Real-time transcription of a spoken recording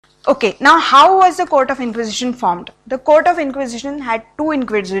Okay, now how was the Court of Inquisition formed? The Court of Inquisition had two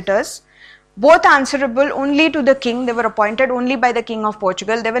inquisitors, both answerable only to the king. They were appointed only by the King of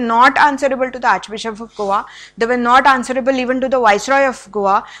Portugal. They were not answerable to the Archbishop of Goa. They were not answerable even to the Viceroy of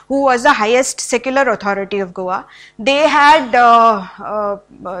Goa, who was the highest secular authority of Goa. They had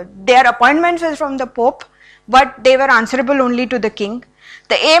their appointments were from the Pope, but they were answerable only to the king.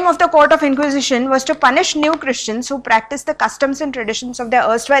 The aim of the Court of Inquisition was to punish new Christians who practiced the customs and traditions of their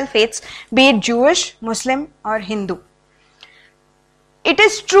erstwhile faiths, be it Jewish, Muslim or Hindu. It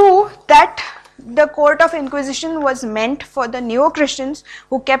is true that the Court of Inquisition was meant for the neo-Christians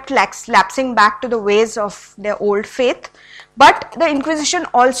who kept lapsing back to the ways of their old faith, but the Inquisition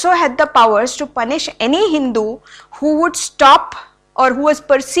also had the powers to punish any Hindu who would stop or who was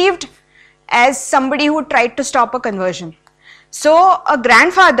perceived as somebody who tried to stop a conversion. So a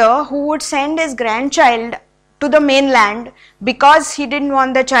grandfather who would send his grandchild to the mainland because he didn't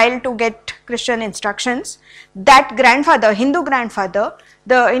want the child to get Christian instructions, that grandfather, Hindu grandfather,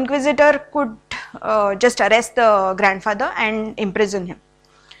 the inquisitor could just arrest the grandfather and imprison him.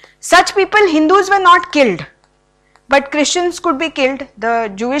 Such people, Hindus were not killed, but Christians could be killed. The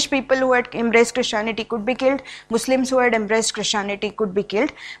Jewish people who had embraced Christianity could be killed. Muslims who had embraced Christianity could be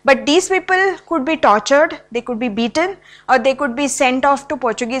killed. But these people could be tortured, they could be beaten, or they could be sent off to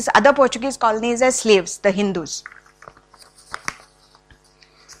other Portuguese colonies as slaves, the Hindus.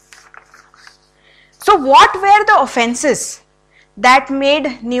 So what were the offences that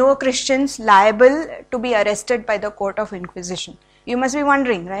made neo-Christians liable to be arrested by the Court of Inquisition? You must be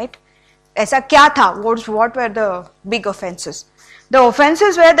wondering, right? ऐसा क्या था? What were the big offences? The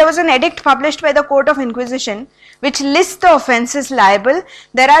offences were, there was an edict published by the Court of Inquisition which lists the offences liable.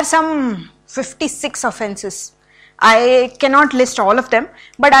 There are some 56 offences. I cannot list all of them,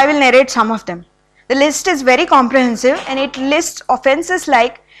 but I will narrate some of them. The list is very comprehensive and it lists offences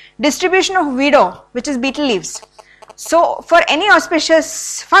like distribution of widow, which is betel leaves. So for any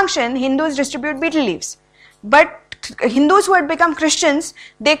auspicious function, Hindus distribute betel leaves. But Hindus who had become Christians,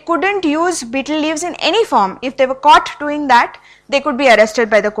 they couldn't use betel leaves in any form. If they were caught doing that, they could be arrested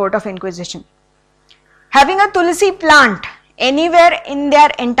by the Court of Inquisition. Having a tulsi plant anywhere in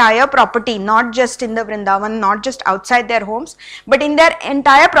their entire property, not just in the Vrindavan, not just outside their homes, but in their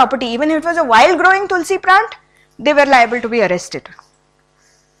entire property, even if it was a wild growing tulsi plant, they were liable to be arrested.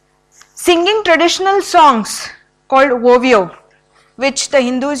 Singing traditional songs called Vovio, which the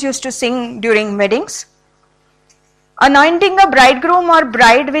Hindus used to sing during weddings. Anointing a bridegroom or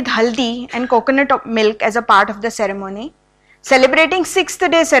bride with haldi and coconut milk as a part of the ceremony. Celebrating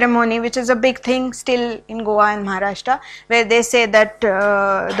 6th day ceremony, which is a big thing still in Goa and Maharashtra, where they say that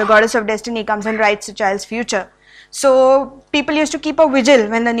the goddess of destiny comes and writes the child's future. So people used to keep a vigil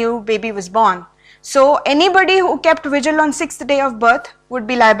when the new baby was born. So anybody who kept vigil on 6th day of birth would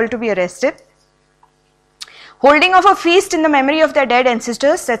be liable to be arrested. Holding of a feast in the memory of their dead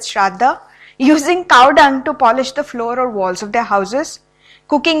ancestors, that's Shraddha. Using cow dung to polish the floor or walls of their houses.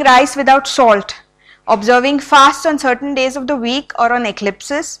 Cooking rice without salt. Observing fasts on certain days of the week or on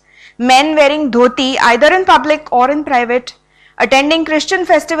eclipses. Men wearing dhoti either in public or in private. Attending Christian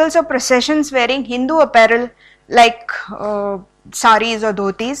festivals or processions wearing Hindu apparel like saris or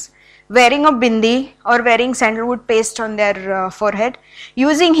dhotis. Wearing a bindi or wearing sandalwood paste on their forehead,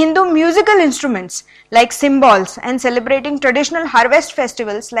 using Hindu musical instruments like cymbals and celebrating traditional harvest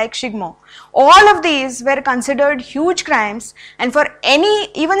festivals like Shigmo. All of these were considered huge crimes, and for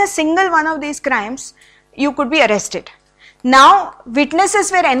even a single one of these crimes, you could be arrested. Now,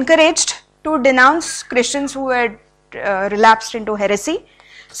 witnesses were encouraged to denounce Christians who had relapsed into heresy.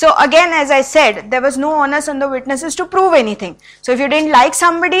 So again, as I said, there was no onus on the witnesses to prove anything. So if you didn't like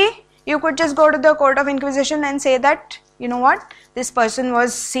somebody, you could just go to the Court of Inquisition and say that, you know what, this person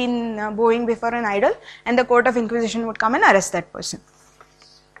was seen bowing before an idol, and the Court of Inquisition would come and arrest that person.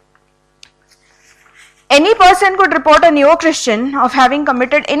 Any person could report a neo-Christian of having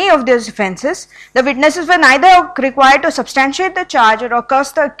committed any of these offences. The witnesses were neither required to substantiate the charge or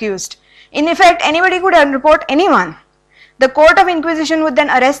accuse the accused. In effect, anybody could report anyone. The Court of Inquisition would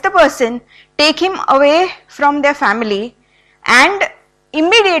then arrest the person, take him away from their family, and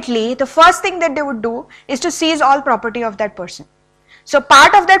immediately the first thing that they would do is to seize all property of that person. So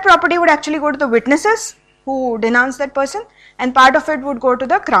part of that property would actually go to the witnesses who denounced that person, and part of it would go to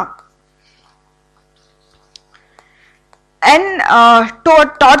the crown. And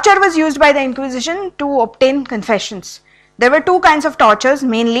torture was used by the Inquisition to obtain confessions. There were two kinds of tortures,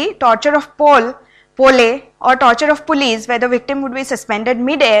 mainly torture of pole or torture of pulleys, where the victim would be suspended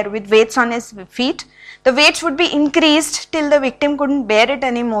mid-air with weights on his feet. The weights would be increased till the victim couldn't bear it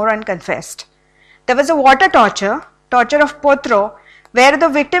anymore and confessed. There was a water torture of potro, where the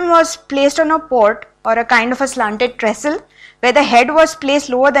victim was placed on a port or a kind of a slanted trestle, where the head was placed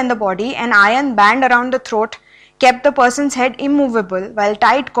lower than the body. An iron band around the throat kept the person's head immovable, while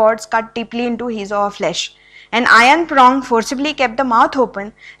tight cords cut deeply into his or her flesh. An iron prong forcibly kept the mouth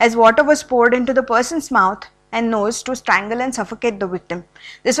open as water was poured into the person's mouth and nose to strangle and suffocate the victim.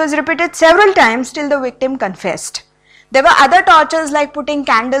 This was repeated several times till the victim confessed. There were other tortures like putting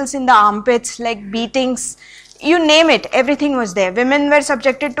candles in the armpits, like beatings, you name it, everything was there. Women were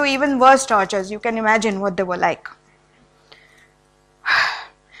subjected to even worse tortures. You can imagine what they were like.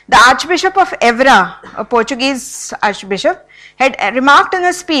 The Archbishop of Évora, a Portuguese archbishop, had remarked in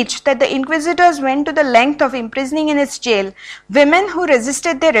a speech that the inquisitors went to the length of imprisoning in its jail women who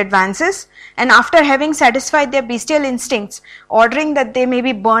resisted their advances, and after having satisfied their bestial instincts, ordering that they may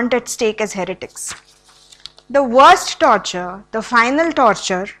be burnt at stake as heretics. The worst torture, the final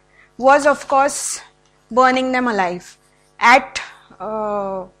torture, was of course burning them alive at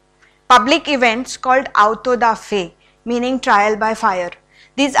public events called auto da fe, meaning trial by fire.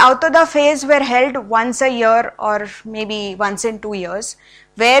 These auto da fe's were held once a year or maybe once in 2 years,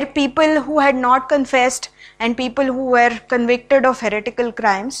 where people who had not confessed and people who were convicted of heretical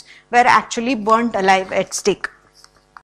crimes were actually burnt alive at stake.